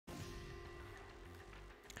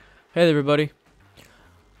Hey there, everybody.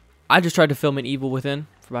 I just tried to film an Evil Within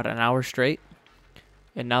for about an hour straight,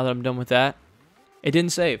 and now that I'm done with that, it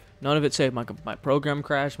didn't save. None of it saved. My program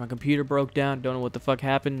crashed, my computer broke down, don't know what the fuck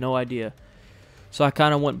happened, no idea. So I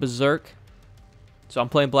kind of went berserk. So I'm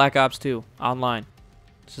playing Black Ops 2 online.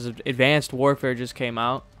 This is Advanced Warfare just came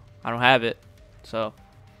out. I don't have it, so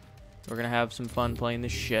we're gonna have some fun playing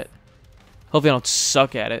this shit. Hopefully I don't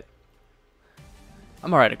suck at it.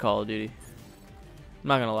 I'm alright at Call of Duty. I'm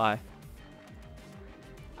not gonna lie.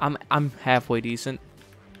 I'm halfway decent.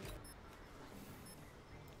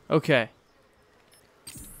 Okay.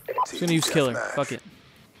 Just gonna use Killer. Fuck it.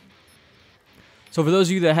 So for those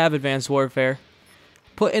of you that have Advanced Warfare,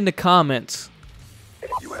 put in the comments.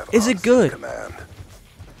 Is it good?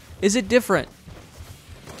 Is it different?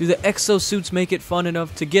 Do the exosuits make it fun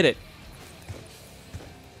enough to get it?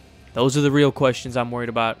 Those are the real questions I'm worried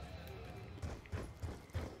about.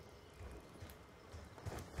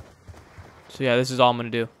 So yeah, this is all I'm gonna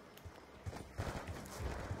do.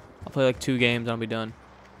 I'll play like 2 games and I'll be done.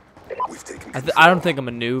 I don't think I'm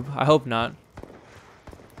a noob. I hope not.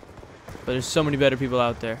 But there's so many better people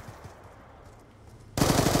out there.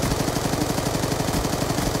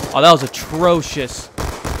 Oh, that was atrocious.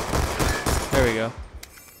 There we go.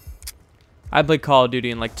 I played Call of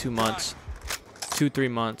Duty in like 2 months.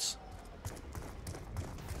 2-3 months.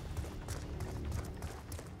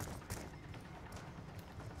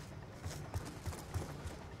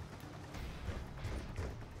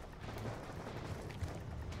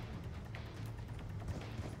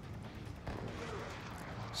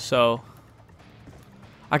 So,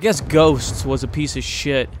 I guess Ghosts was a piece of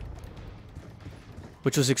shit,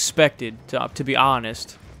 which was expected, to be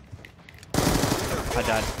honest. I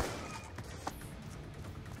died.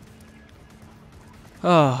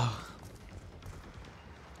 Oh.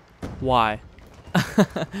 Why?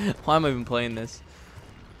 Why am I even playing this?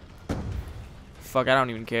 Fuck, I don't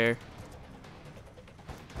even care.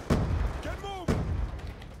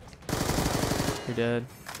 You're dead.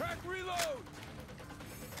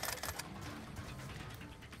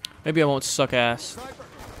 Maybe I won't suck ass.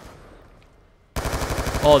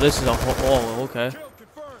 Oh, this is a whole... Oh, okay.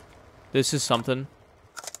 This is something.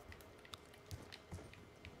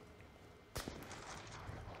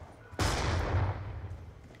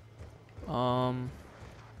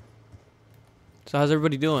 So how's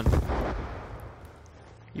everybody doing?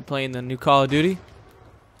 You playing the new Call of Duty?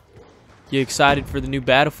 You excited for the new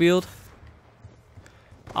Battlefield?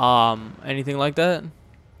 Anything like that?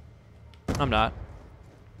 I'm not.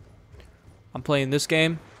 I'm playing this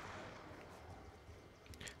game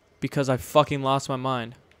because I fucking lost my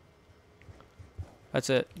mind. That's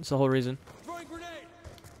it. That's the whole reason.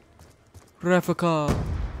 Refika.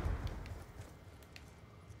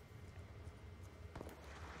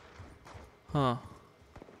 Huh.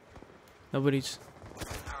 Nobody's...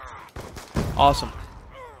 Awesome.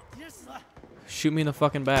 Shoot me in the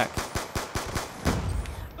fucking back.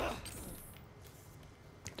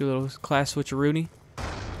 Do a little class switcheroonie.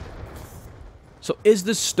 So, is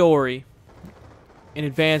the story in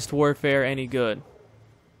Advanced Warfare any good?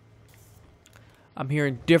 I'm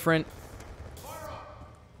hearing different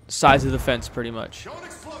sides of the fence, pretty much.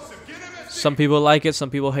 Some people like it, some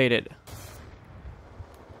people hate it.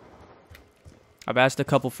 I've asked a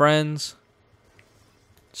couple friends.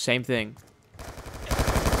 Same thing.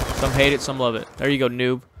 Some hate it, some love it. There you go,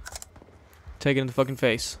 noob. Take it in the fucking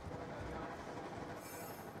face.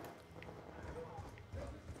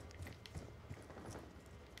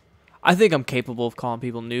 I think I'm capable of calling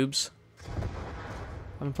people noobs.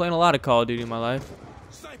 I've been playing a lot of Call of Duty in my life.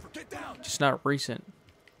 Just not recent.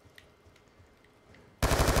 Well,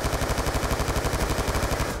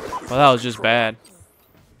 that was just bad.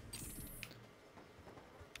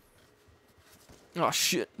 Oh,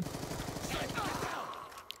 shit.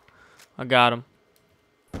 I got him.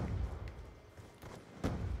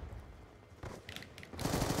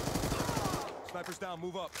 Snipers down,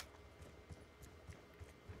 move up.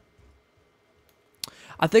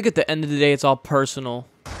 I think at the end of the day, it's all personal.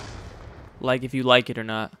 Like, if you like it or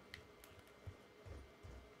not.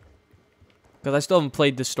 Because I still haven't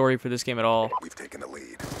played the story for this game at all. We've taken the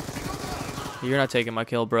lead. You're not taking my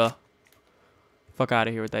kill, bruh. Fuck out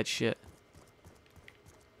of here with that shit.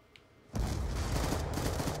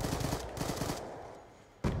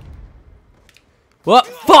 What?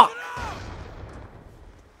 Fuck!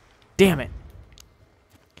 Damn it.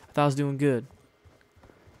 I thought I was doing good.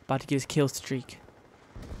 About to get his kill streak.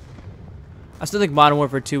 I still think Modern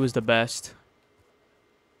Warfare 2 is the best.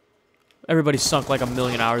 Everybody sunk like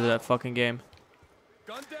 1,000,000 hours of that fucking game.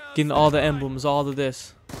 Getting all the emblems, all of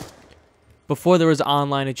this. Before there was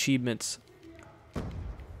online achievements.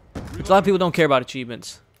 A lot of people don't care about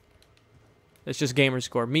achievements. It's just gamer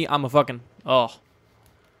score. Me, I'm a fucking... Oh.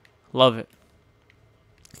 Love it.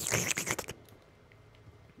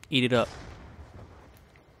 Eat it up.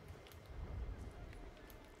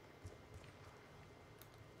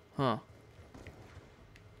 Huh.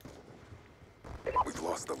 We've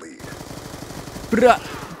lost the lead. Bruh.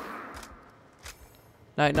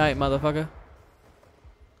 Night, night, motherfucker.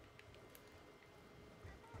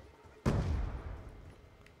 They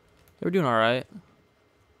were doing alright.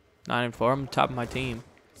 9-4. I'm top of my team.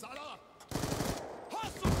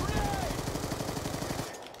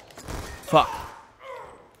 Fuck.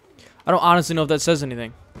 I don't honestly know if that says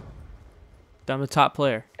anything. That I'm the top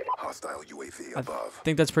player. Hostile UAV I above.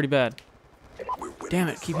 think that's pretty bad. We're winning Damn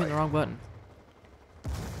it, this keep hitting the fight. wrong button.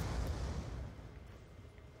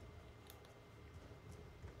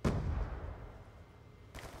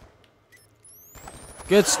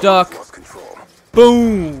 Get stuck. Lost control.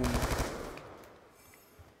 Boom.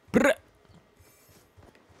 Brr.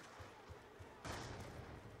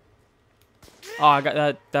 Oh, I got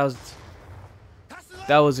that.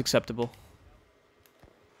 That was acceptable.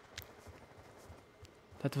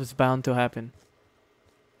 That was bound to happen.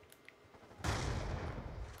 A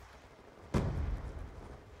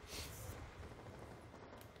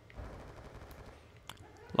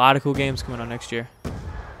lot of cool games coming out next year.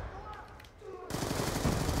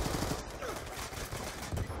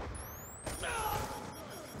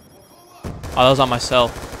 Oh, that was on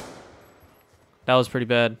myself. That was pretty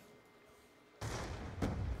bad.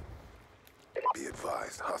 Be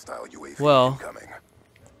advised, hostile UAV Well, incoming.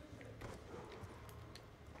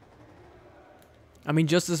 I mean,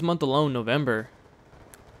 just this month alone, November,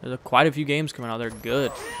 there's quite a few games coming out. They're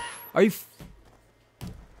good. Are you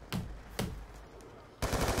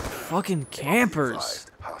fucking campers?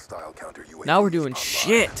 Advised, hostile counter UAV Now we're doing online.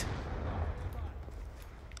 shit.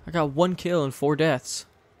 I got 1 kill and 4 deaths.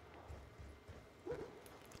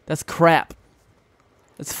 That's crap.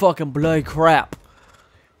 That's fucking bloody crap.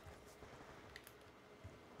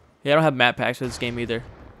 Yeah, I don't have map packs for this game either.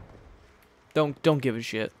 Don't give a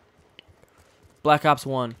shit. Black Ops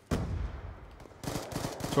 1.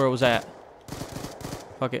 That's where it was at.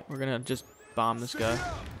 Fuck it, we're gonna just bomb this guy.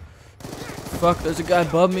 Fuck, there's a guy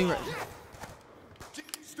above me.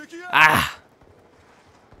 Ah!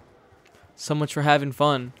 So much for having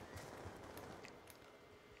fun.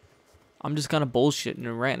 I'm just kind of bullshitting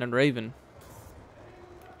and ranting and raving.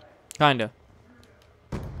 Kinda.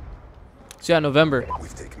 So yeah, November.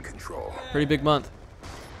 We've taken control. Pretty big month.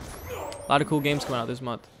 A lot of cool games coming out this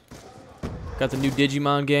month. Got the new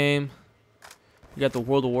Digimon game. You got the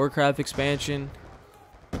World of Warcraft expansion.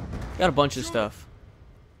 Got a bunch of stuff.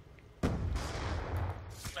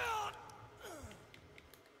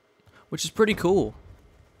 Which is pretty cool.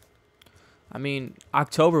 I mean,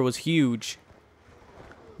 October was huge.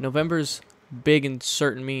 November's big in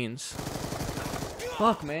certain means.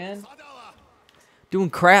 Fuck, man. Doing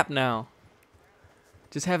crap now.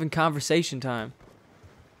 Just having conversation time.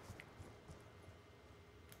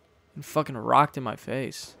 And fucking rocked in my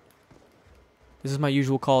face. This is my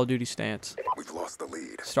usual Call of Duty stance. We've lost the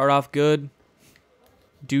lead. Start off good.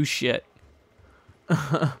 Do shit.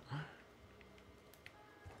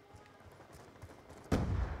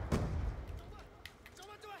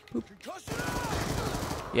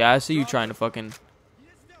 Yeah, I see you trying to fucking...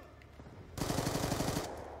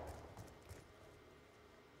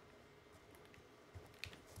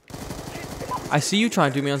 I see you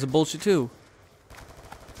trying to do me on some bullshit too.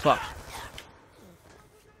 Fuck.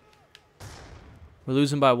 We're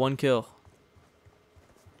losing by 1 kill.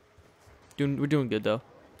 We're doing good though.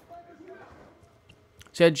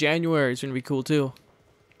 So yeah, January is gonna be cool too.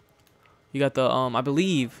 You got the I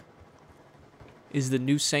believe is the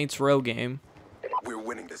new Saints Row game. We're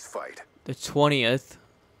winning this fight. The 20th.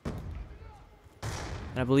 And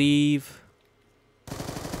I believe I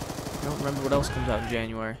don't remember what else comes out in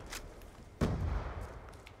January.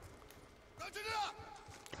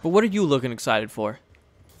 But what are you looking excited for?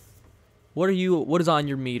 What is on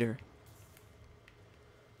your meter?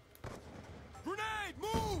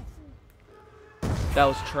 That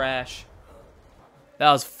was trash.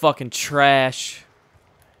 That was fucking trash.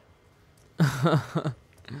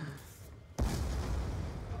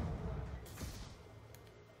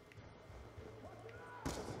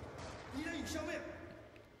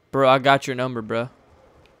 Bro, I got your number, bro.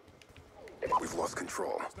 We've lost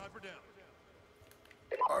control.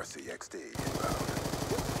 RCXD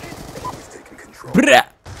inbound. We've taken control. Brah.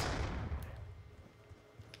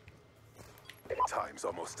 Time's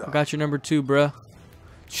almost I up. got your number too, bro.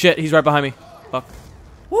 Shit, he's right behind me. Fuck.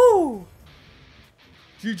 Woo!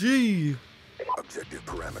 GG. Objective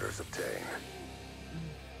parameters obtained.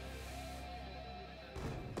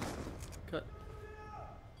 Cut.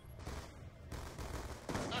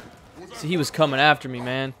 See, he was coming after me,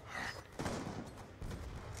 man.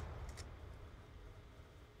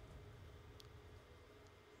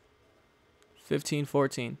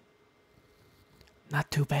 $15-14.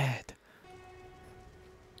 Not too bad.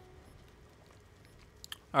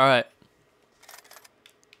 All right.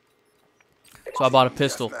 So I bought a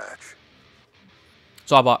pistol. Deathmatch.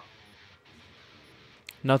 So I bought.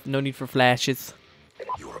 No need for flashes.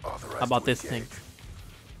 You are authorized I bought to this thing. engage.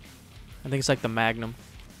 I think it's like the Magnum.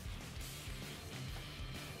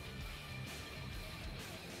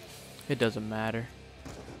 It doesn't matter.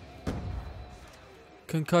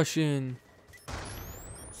 Concussion.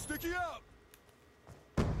 Sticky up.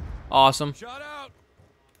 Awesome. Shot out.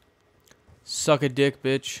 Suck a dick,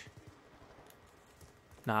 bitch.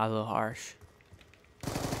 Nah, a little harsh.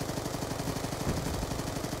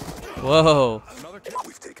 Whoa. Another kill.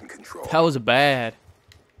 We've taken control. That was bad.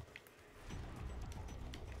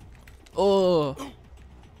 Oh.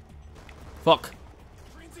 Fuck.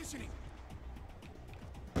 Transitioning.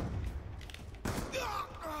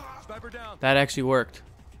 Sniper down. That actually worked.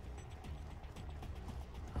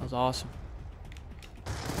 That was awesome.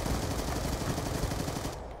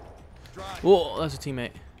 Drive. Whoa, that's a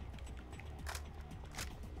teammate.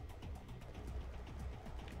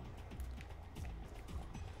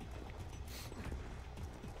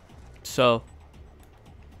 So,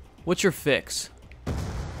 what's your fix?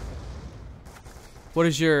 What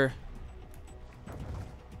is your...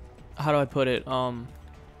 How do I put it?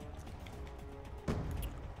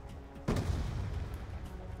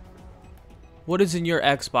 What is in your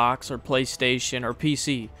Xbox or PlayStation or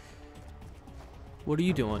PC? What are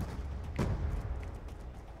you doing?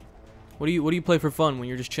 What do you play for fun when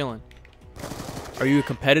you're just chilling? Are you a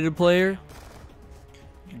competitive player?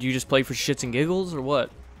 Do you just play for shits and giggles or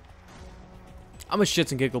what? I'm a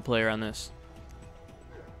shits and giggle player on this.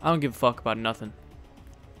 I don't give a fuck about nothing.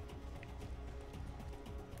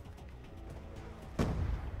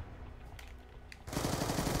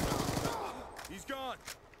 He's gone.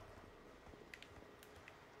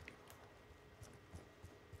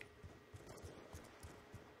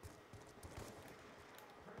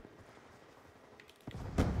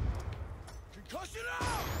 Concussion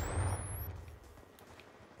out.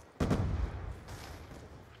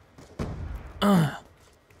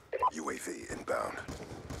 UAV inbound.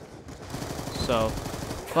 So,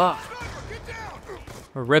 fuck. Get down.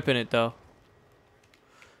 We're ripping it though.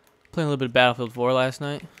 Playing a little bit of Battlefield 4 last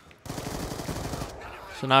night.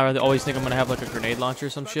 So now I always think I'm gonna have like a grenade launcher or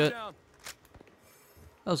some Sniper shit. down.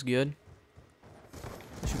 That was good.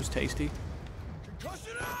 That shit was tasty.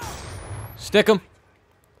 Concussion out. Stick him.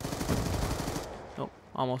 Nope,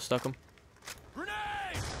 almost stuck him. Grenade.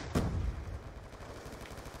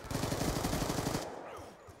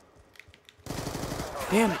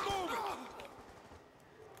 Damn it.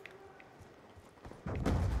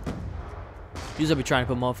 Usually I be trying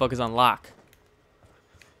to put motherfuckers on lock.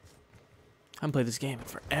 I haven't played this game in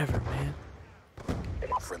forever, man.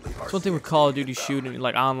 Friendly It's one thing with Call of Duty shooting,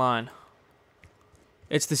 like online.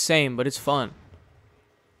 It's the same, but it's fun.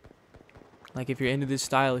 Like if you're into this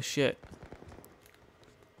style of shit,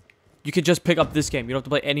 you could just pick up this game. You don't have to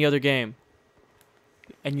play any other game,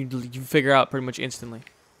 and you figure out pretty much instantly.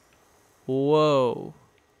 Whoa,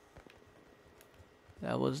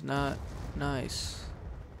 that was not nice.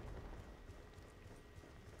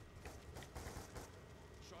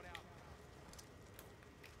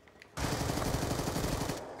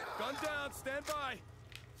 Gun down. Stand by.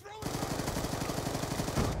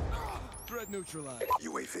 Threat neutralized.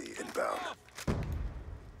 UAV inbound.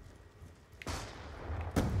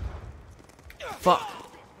 Fuck.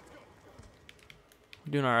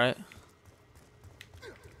 I'm doing all right.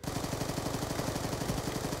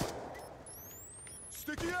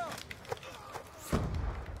 Sticky out.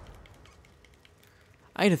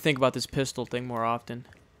 I need to think about this pistol thing more often.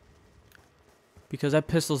 Because that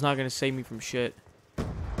pistol's not going to save me from shit.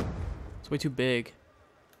 It's way too big.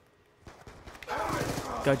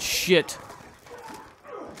 God, shit.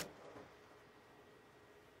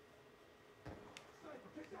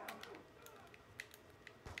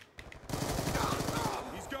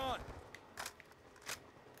 He's gone.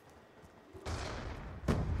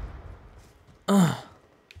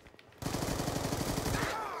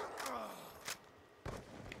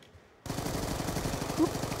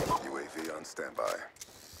 UAV on standby.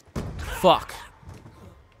 Fuck.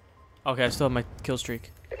 Okay, I still have my kill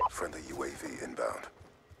streak. Friendly UAV inbound.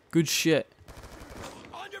 Good shit.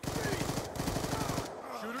 On your feet.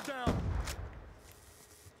 Shoot her down.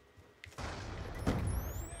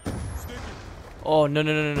 Oh, no,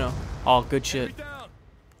 no, no, no, no. Oh, good shit. Enemy down.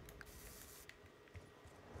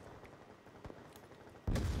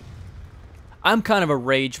 I'm kind of a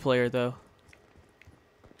rage player, though.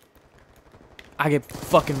 I get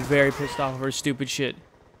fucking very pissed off over stupid shit.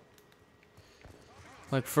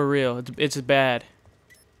 Like, for real. It's bad.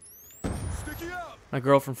 Sticky out. My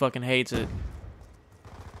girlfriend fucking hates it.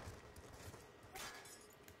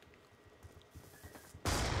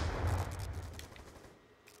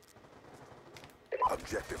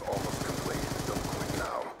 Objective almost complete. Don't quit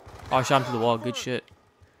now. Oh, I shot him to the wall. Good shit.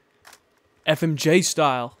 FMJ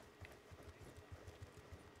style.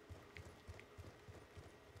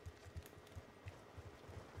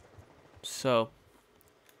 So,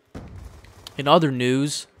 in other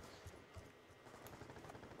news,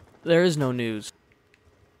 there is no news.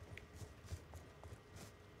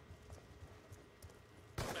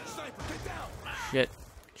 Sniper, get down. Shit.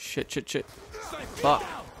 Shit, shit, shit. Sniper, get Fuck.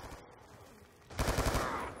 down.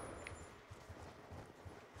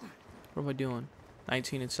 What am I doing?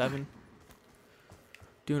 19 and 7.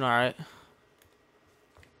 Doing alright.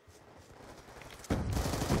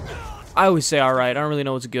 I always say alright. I don't really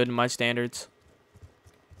know what's good in my standards.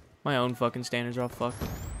 My own fucking standards are all fucked.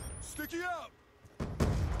 Sticky out.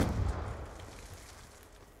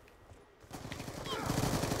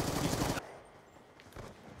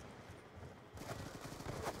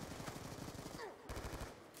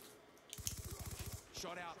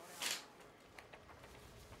 Shot out.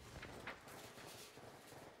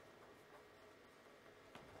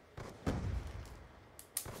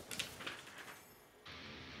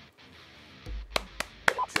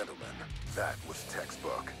 Gentlemen, that was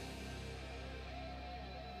textbook.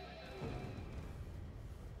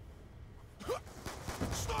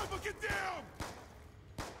 Sniper, get down.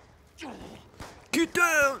 Get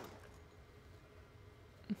down!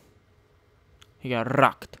 He got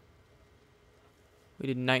rocked. We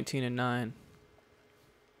did 19 and 9.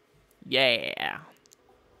 Yeah.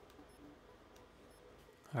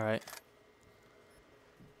 Alright.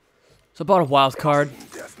 So I bought a wild card.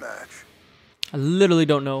 Deathmatch. I literally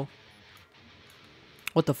don't know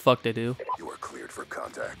what the fuck they do. You are cleared for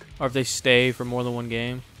contact. Or if they stay for more than one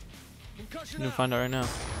game. Concussion You can out. find out right now.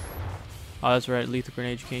 Oh, that's right. Lethal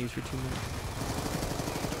grenade you can't use for 2 minutes.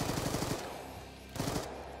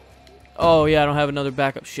 Oh, yeah, I don't have another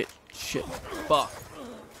backup. Shit. Shit. Fuck.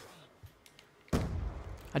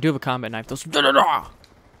 I do have a combat knife, though. So da-da-da!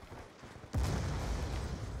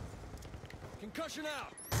 Concussion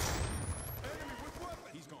out. Enemy with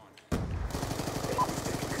weapon. He's gone. Who's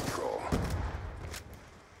taking control?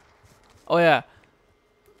 Oh, yeah.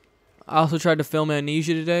 I also tried to film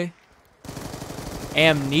Amnesia today.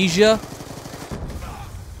 Amnesia?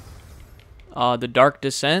 The Dark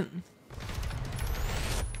Descent?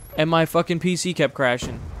 And my fucking PC kept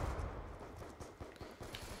crashing.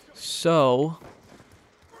 So,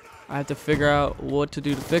 I have to figure out what to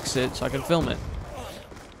do to fix it so I can film it.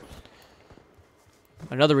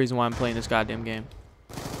 Another reason why I'm playing this goddamn game.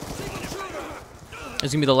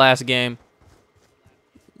 It's gonna be the last game.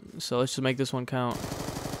 So let's just make this one count.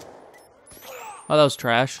 Oh, that was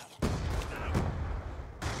trash.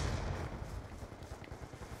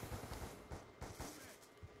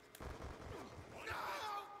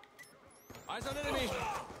 Eyes on enemy.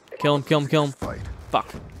 Kill him, kill him, kill him. Fight. Fuck.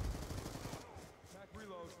 Attack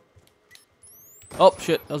reload. Oh,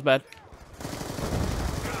 shit. That was bad.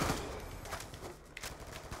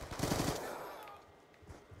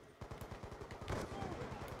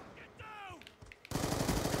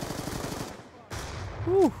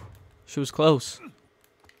 Whew. She was close.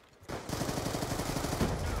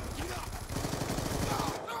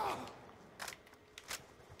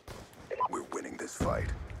 We're winning this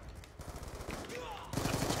fight.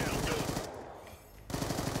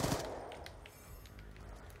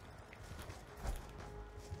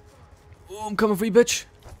 Oh, I'm coming for you, bitch.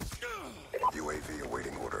 UAV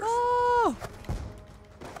awaiting orders. Oh.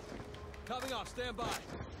 Coming off. Stand by.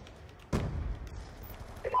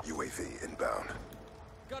 UAV inbound.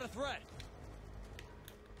 Got a threat.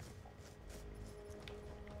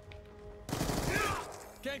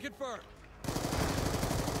 Can't confirm.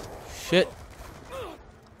 Shit.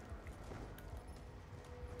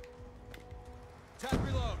 Attack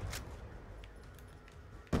reload.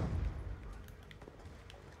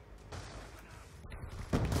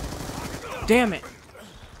 Damn it.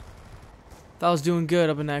 Thought I was doing good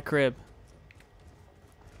up in that crib.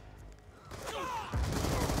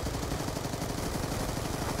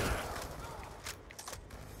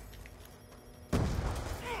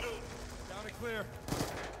 Down and clear.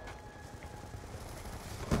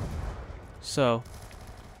 So,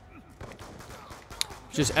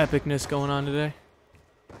 Just epicness going on today.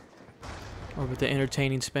 Or with the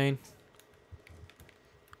entertaining Spain.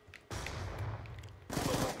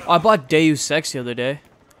 Oh, I bought Deus Ex the other day.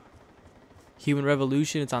 Human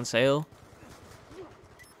Revolution, it's on sale.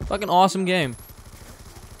 Fucking awesome game.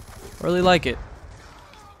 Really like it.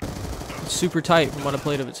 It's super tight from what I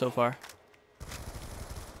played of it so far.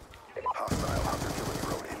 Hostile hunter-killer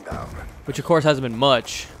drone inbound. Which of course hasn't been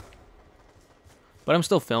much. But I'm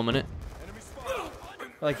still filming it.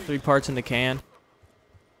 Like 3 parts in the can.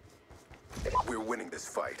 We're winning this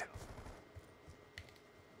fight.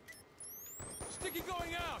 Sticky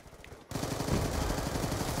going out.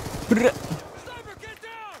 Brrr. Sniper, get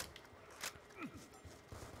down.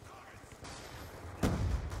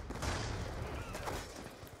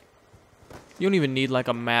 You don't even need like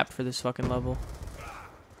a map for this fucking level.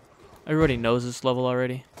 Everybody knows this level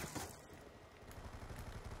already.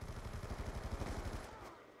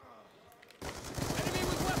 Enemy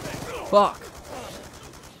with weapon. Fuck.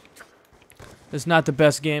 It's not the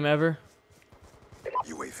best game ever.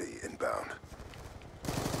 UAV inbound.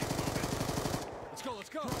 Let's go. Let's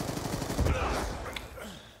go.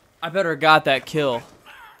 I better got that kill.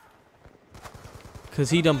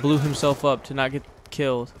 Cause he done blew himself up to not get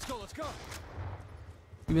killed. Let's go. Let's go.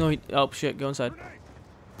 Even though he, oh shit, go inside.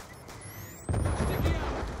 Sticky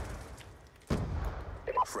out.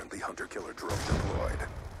 Friendly hunter-killer drone deployed.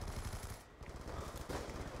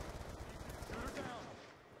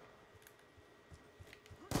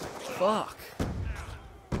 Fuck.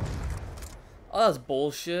 Oh, that's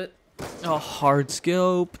bullshit. Oh, hard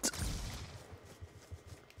scoped.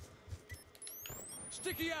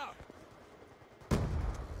 Sticky out.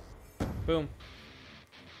 Boom.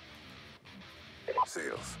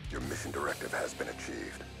 SEALs, your mission directive has been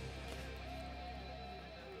achieved.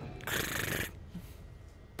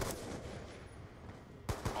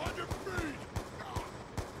 On your feet.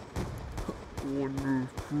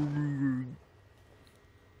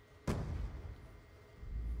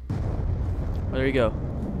 Well, there you go.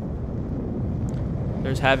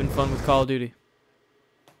 There's having fun with Call of Duty.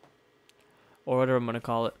 Or whatever I'm gonna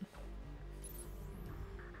call it.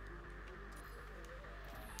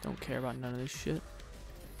 Don't care about none of this shit.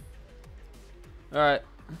 Alright.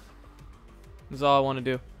 That's all I want to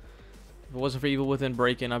do. If it wasn't for Evil Within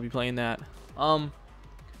Break-In, I'd be playing that.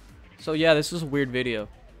 So yeah, this is a weird video.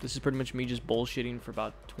 This is pretty much me just bullshitting for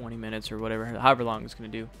about 20 minutes or whatever, however long it's gonna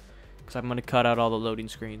do. Because I'm gonna cut out all the loading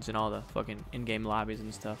screens and all the fucking in-game lobbies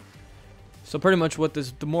and stuff. So pretty much what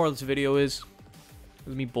the moral of this video is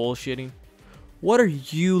me bullshitting. What are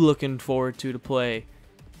you looking forward to play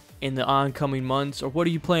in the oncoming months, or what are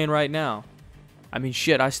you playing right now? I mean,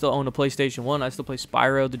 shit, I still own a PlayStation 1. I still play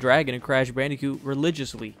Spyro the Dragon and Crash Bandicoot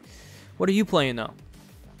religiously. What are you playing, though?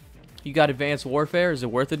 You got Advanced Warfare? Is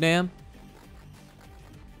it worth a damn?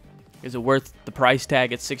 Is it worth the price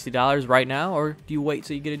tag at $60 right now, or do you wait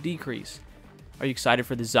till you get a decrease? Are you excited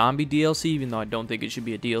for the zombie DLC, even though I don't think it should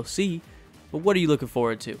be a DLC? But what are you looking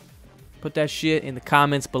forward to? Put that shit in the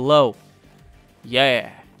comments below.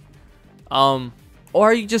 Yeah. Or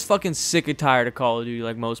are you just fucking sick and tired of Call of Duty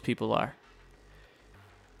like most people are?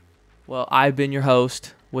 Well, I've been your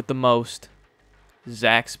host with the most,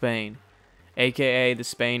 Zach Spain, aka the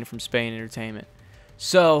Spain from Spain Entertainment.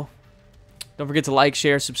 So, don't forget to like,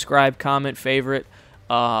 share, subscribe, comment, favorite,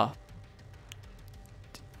 download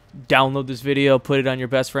this video, put it on your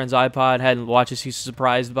best friend's iPod, and watch us. He's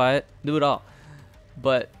surprised by it. Do it all.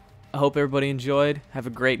 But I hope everybody enjoyed. Have a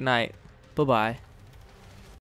great night. Bye-bye.